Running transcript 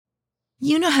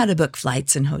You know how to book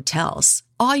flights and hotels.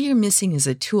 All you're missing is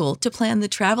a tool to plan the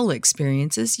travel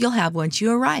experiences you'll have once you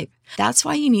arrive. That's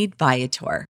why you need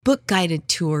Viator. Book guided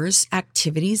tours,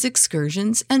 activities,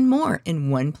 excursions, and more in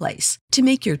one place to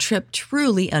make your trip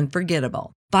truly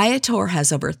unforgettable. Viator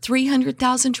has over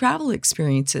 300,000 travel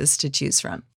experiences to choose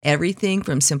from. Everything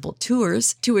from simple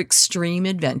tours to extreme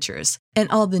adventures and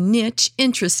all the niche,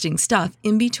 interesting stuff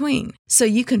in between. So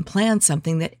you can plan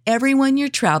something that everyone you're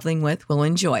traveling with will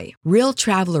enjoy. Real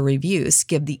traveler reviews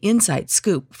give the inside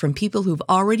scoop from people who've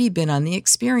already been on the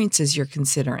experiences you're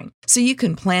considering. So you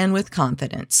can plan with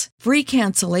confidence. Free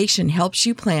cancellation helps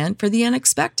you plan for the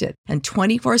unexpected. And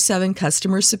 24/7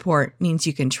 customer support means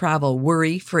you can travel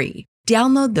worry-free.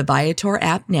 Download the Viator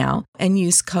app now and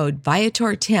use code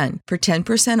Viator10 for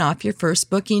 10% off your first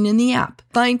booking in the app.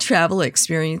 Find travel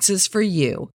experiences for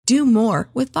you. Do more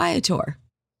with Viator.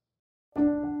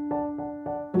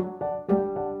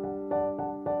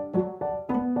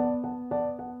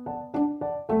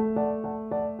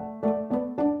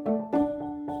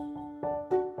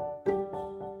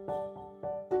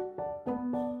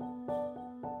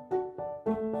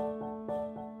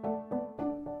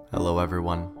 Hello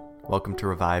everyone. Welcome to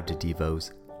Revived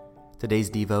Devos. Today's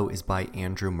Devo is by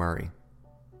Andrew Murray.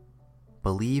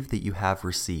 Believe that you have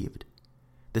received.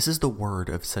 This is the word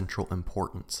of central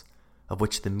importance, of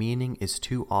which the meaning is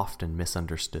too often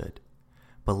misunderstood.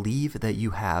 Believe that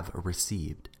you have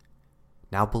received.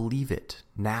 Now believe it,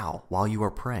 now, while you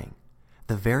are praying,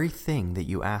 the very thing that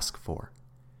you ask for.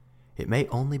 It may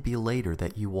only be later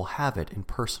that you will have it in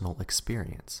personal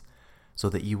experience, so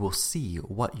that you will see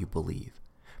what you believe.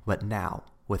 But now,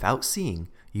 without seeing,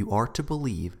 you are to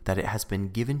believe that it has been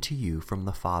given to you from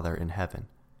the Father in heaven.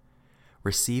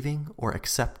 Receiving or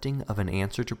accepting of an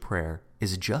answer to prayer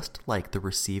is just like the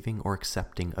receiving or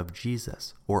accepting of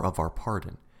Jesus or of our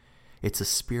pardon. It's a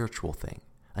spiritual thing,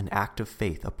 an act of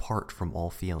faith apart from all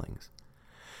feelings.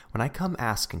 When I come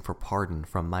asking for pardon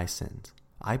from my sins,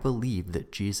 I believe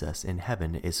that Jesus in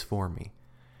heaven is for me,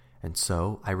 and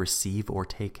so I receive or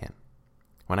take him.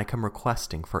 When I come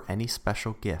requesting for any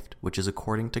special gift which is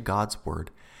according to God's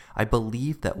word, I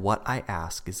believe that what I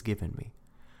ask is given me.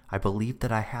 I believe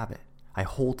that I have it. I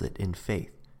hold it in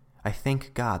faith. I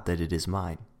thank God that it is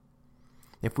mine.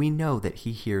 If we know that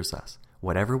he hears us,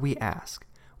 whatever we ask,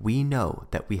 we know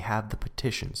that we have the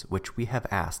petitions which we have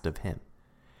asked of him.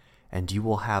 And you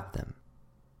will have them.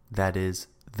 That is,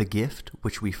 the gift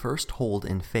which we first hold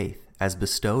in faith as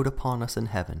bestowed upon us in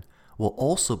heaven will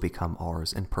also become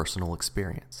ours in personal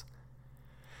experience.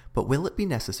 But will it be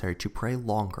necessary to pray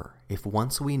longer if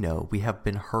once we know we have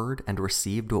been heard and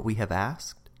received what we have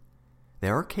asked?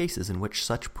 There are cases in which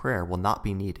such prayer will not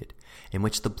be needed, in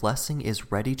which the blessing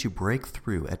is ready to break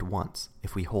through at once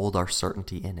if we hold our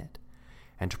certainty in it,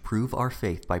 and to prove our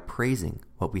faith by praising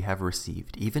what we have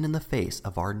received, even in the face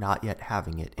of our not yet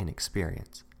having it in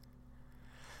experience.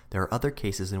 There are other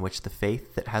cases in which the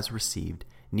faith that has received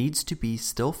needs to be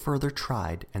still further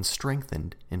tried and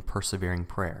strengthened in persevering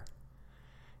prayer.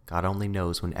 God only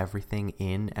knows when everything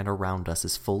in and around us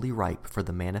is fully ripe for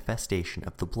the manifestation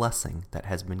of the blessing that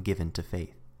has been given to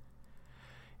faith.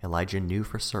 Elijah knew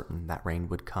for certain that rain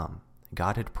would come.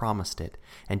 God had promised it,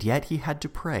 and yet he had to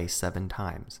pray 7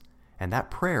 times. And that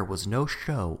prayer was no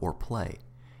show or play.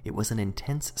 It was an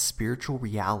intense spiritual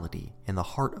reality in the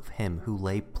heart of him who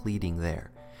lay pleading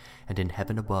there, and in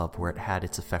heaven above where it had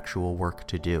its effectual work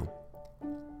to do.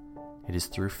 It is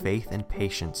through faith and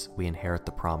patience we inherit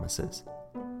the promises.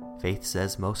 Faith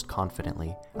says most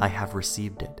confidently, I have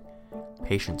received it.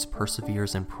 Patience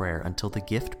perseveres in prayer until the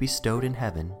gift bestowed in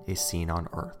heaven is seen on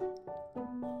earth.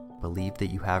 Believe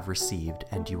that you have received,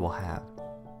 and you will have.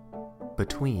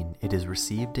 Between it is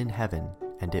received in heaven,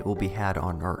 and it will be had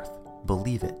on earth.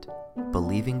 Believe it.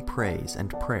 Believing praise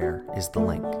and prayer is the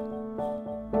link.